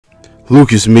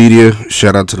Lucas Media.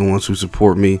 Shout out to the ones who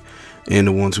support me and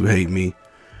the ones who hate me.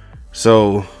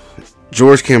 So,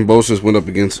 George Kambosos went up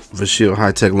against Vasiliy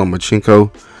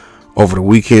Lomachenko over the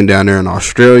weekend down there in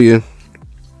Australia.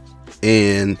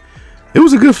 And it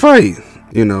was a good fight.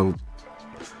 You know,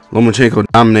 Lomachenko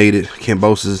dominated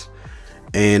Kambosos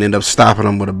and ended up stopping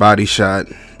him with a body shot.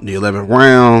 The 11th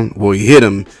round, well, he hit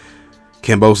him.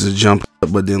 Kambosos jumped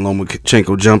up, but then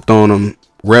Lomachenko jumped on him.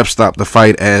 Ref stopped the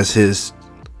fight as his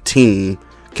team,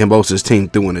 Kambosos' team,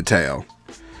 threw in the towel.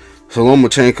 So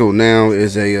Lomachenko now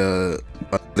is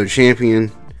another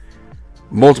champion,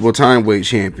 multiple time weight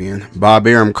champion. Bob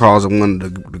Arum calls him one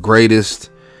of the greatest.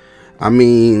 I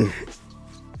mean,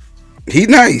 he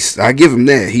nice. I give him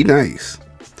that. He nice.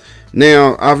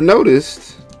 Now, I've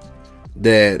noticed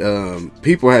that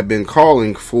people have been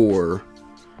calling for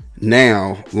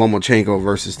now Lomachenko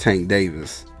versus Tank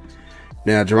Davis.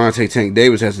 Now, Tank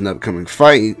Davis has an upcoming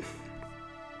fight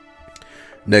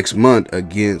next month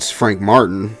against Frank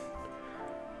Martin.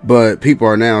 But people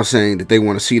are now saying that they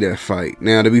want to see that fight.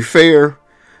 Now, to be fair,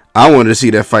 I wanted to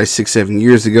see that fight 6-7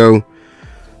 years ago.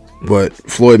 But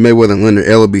Floyd Mayweather and Leonard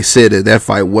Ellaby said that that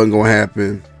fight wasn't going to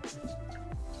happen,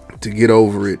 to get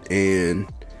over it. And,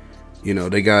 you know,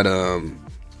 they got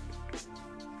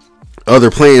other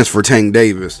plans for Tank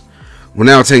Davis. Well,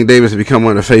 now Tank Davis has become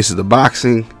one of the faces of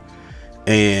boxing.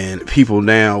 And people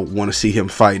now want to see him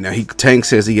fight. Now, Tank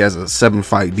says he has a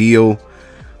 7-fight deal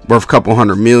worth a couple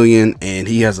 $100 million, and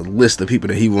he has a list of people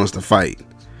that he wants to fight.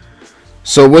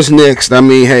 So what's next? I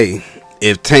mean, hey,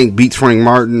 if Tank beats Frank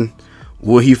Martin,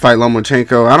 will he fight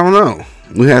Lomachenko? I don't know.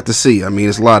 We have to see. I mean,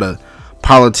 it's a lot of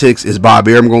politics. Is Bob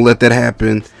Arum going to let that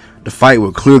happen? The fight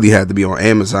would clearly have to be on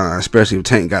Amazon, especially if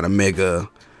Tank got a mega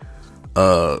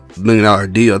 $1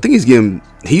 million deal. I think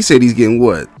he said he's getting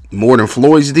what? More than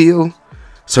Floyd's deal?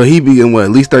 So he'd be getting what,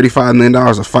 at least $35 million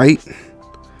a fight?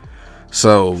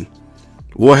 So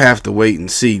we'll have to wait and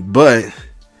see. But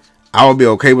I would be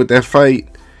okay with that fight.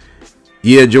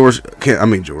 Yeah, George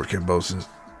Kambosos.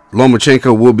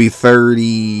 Lomachenko will be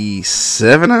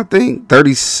 37, I think.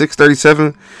 36,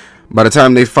 37. By the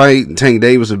time they fight, Tank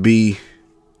Davis would be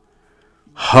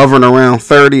hovering around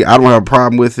 30. I don't have a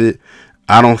problem with it.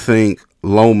 I don't think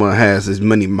Loma has as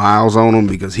many miles on him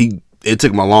because it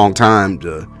took him a long time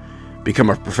to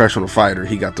become a professional fighter.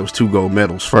 He got those 2 gold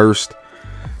medals first.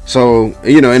 So,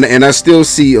 you know, and I still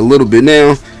see a little bit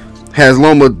now. Has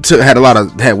Loma had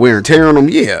wear and tear on him?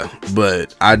 Yeah.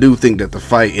 But I do think that the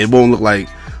fight, it won't look like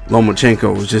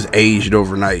Lomachenko was just aged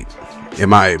overnight, in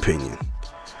my opinion,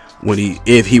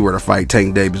 if he were to fight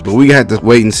Tank Davis. But we have to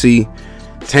wait and see.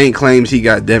 Tank claims he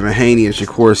got Devin Haney and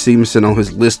Shakur Stevenson on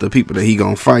his list of people that he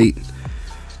gonna fight,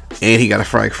 and he got to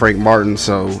fight Frank Martin.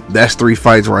 So that's 3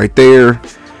 fights right there.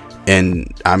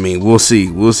 And I mean, we'll see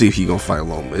if he gonna fight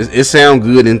Loma. It sounds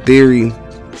good in theory,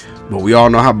 but we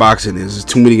all know how boxing is. There's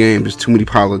too many games, there's too many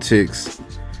politics,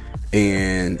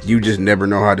 and you just never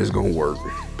know how this gonna work.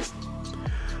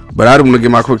 But I don't want to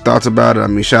get my quick thoughts about it. I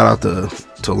mean, shout out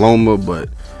to Loma, but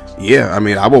yeah, I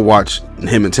mean, I will watch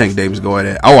him and Tank Davis go at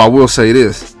it. Oh, I will say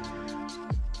this: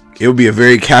 it'll be a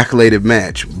very calculated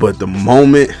match. But the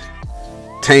moment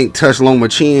Tank touch Loma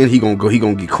chin, he gonna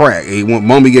get cracked.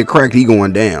 Moment he get cracked, he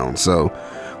going down. So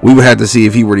we would have to see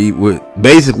if he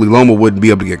basically Loma wouldn't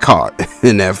be able to get caught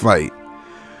in that fight.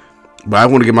 But I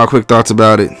want to get my quick thoughts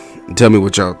about it and tell me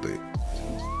what y'all think.